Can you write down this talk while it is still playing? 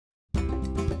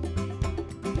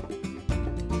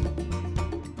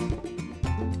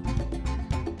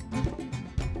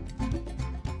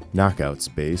Knockout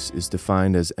space is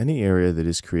defined as any area that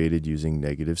is created using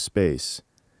negative space.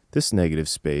 This negative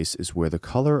space is where the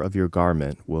color of your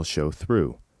garment will show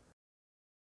through.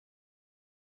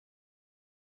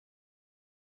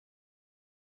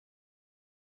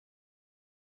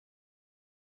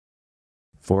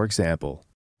 For example,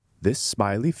 this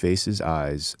smiley face's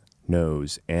eyes,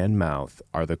 nose, and mouth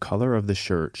are the color of the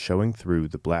shirt showing through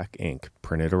the black ink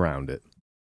printed around it.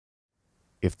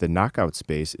 If the knockout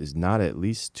space is not at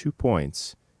least 2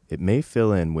 points, it may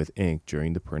fill in with ink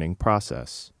during the printing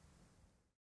process.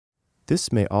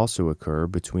 This may also occur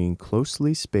between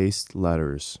closely spaced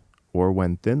letters or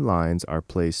when thin lines are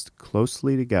placed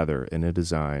closely together in a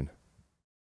design.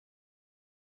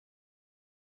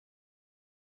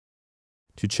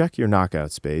 To check your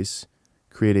knockout space,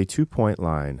 create a 2-point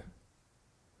line.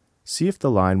 See if the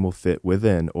line will fit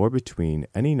within or between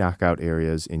any knockout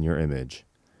areas in your image.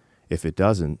 If it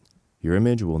doesn't, your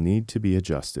image will need to be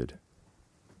adjusted.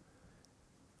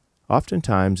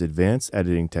 Oftentimes, advanced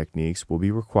editing techniques will be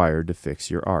required to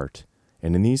fix your art,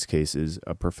 and in these cases,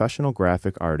 a professional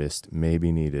graphic artist may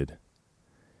be needed.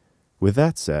 With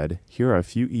that said, here are a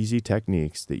few easy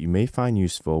techniques that you may find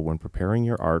useful when preparing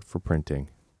your art for printing.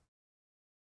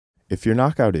 If your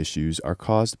knockout issues are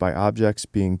caused by objects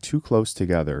being too close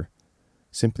together,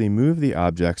 simply move the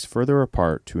objects further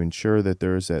apart to ensure that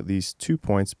there is at least 2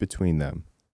 points between them.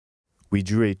 We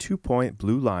drew a 2-point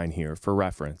blue line here for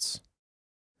reference.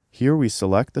 Here we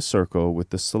select the circle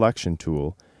with the selection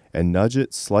tool and nudge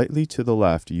it slightly to the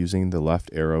left using the left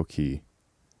arrow key.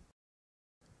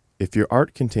 If your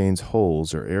art contains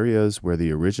holes or areas where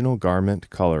the original garment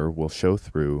color will show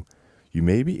through, you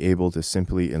may be able to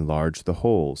simply enlarge the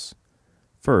holes.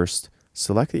 First,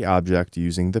 select the object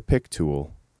using the Pick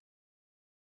tool.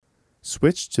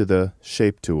 Switch to the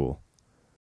Shape tool.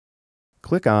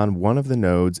 Click on one of the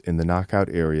nodes in the knockout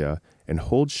area and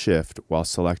hold Shift while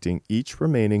selecting each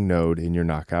remaining node in your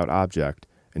knockout object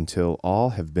until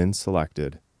all have been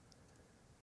selected.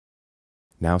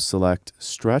 Now select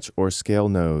Stretch or Scale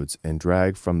nodes and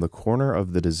drag from the corner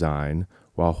of the design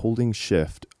while holding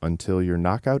Shift until your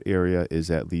knockout area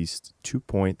is at least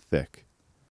 2-point thick.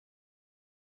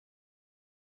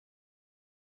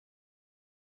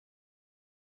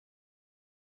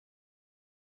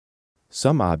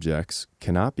 Some objects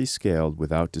cannot be scaled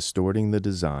without distorting the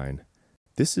design.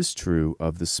 This is true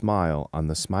of the smile on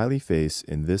the smiley face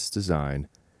in this design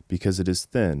because it is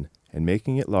thin and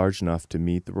making it large enough to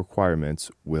meet the requirements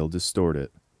will distort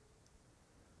it.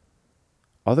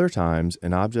 Other times,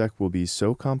 an object will be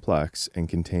so complex and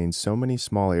contain so many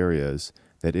small areas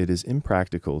that it is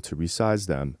impractical to resize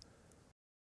them.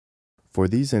 For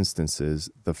these instances,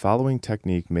 the following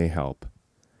technique may help.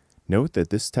 Note that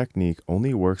this technique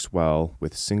only works well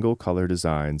with single color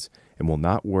designs and will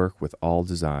not work with all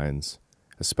designs,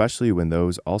 especially when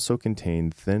those also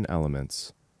contain thin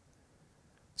elements.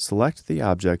 Select the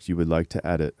object you would like to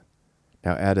edit.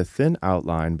 Now add a thin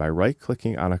outline by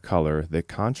right-clicking on a color that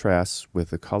contrasts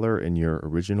with the color in your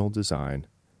original design.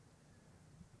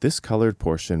 This colored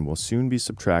portion will soon be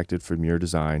subtracted from your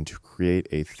design to create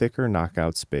a thicker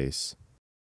knockout space.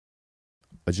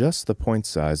 Adjust the point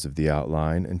size of the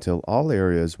outline until all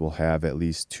areas will have at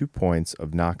least 2 points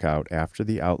of knockout after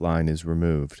the outline is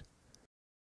removed.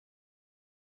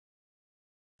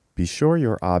 Be sure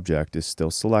your object is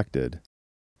still selected.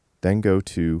 Then go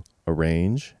to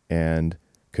Arrange and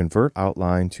Convert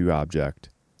Outline to Object.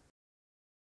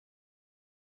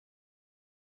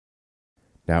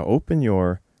 Now open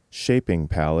your Shaping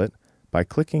palette by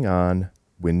clicking on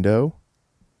Window,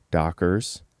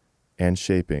 Dockers, and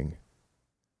Shaping.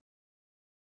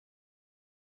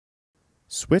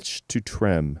 Switch to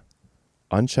Trim.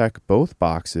 Uncheck both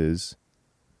boxes,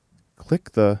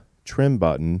 click the Trim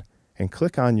button, and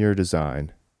click on your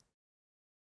design.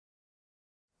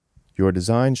 Your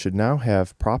design should now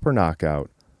have proper knockout,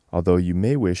 although you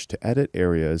may wish to edit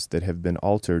areas that have been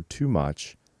altered too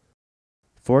much.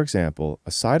 For example,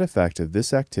 a side effect of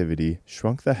this activity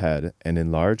shrunk the head and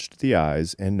enlarged the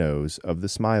eyes and nose of the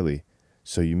smiley,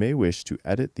 so you may wish to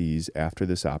edit these after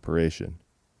this operation.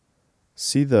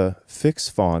 See the Fix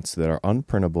Fonts that are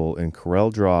unprintable in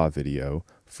Corel Draw video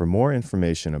for more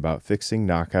information about fixing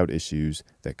knockout issues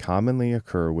that commonly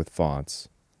occur with fonts.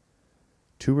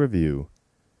 To review,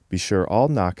 be sure all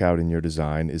knockout in your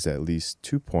design is at least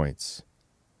 2 points.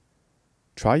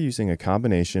 Try using a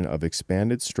combination of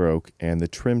expanded stroke and the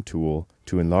Trim tool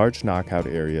to enlarge knockout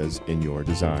areas in your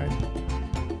design.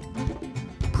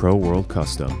 Pro World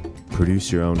Custom.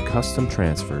 Produce your own custom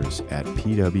transfers at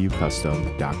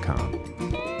pwcustom.com.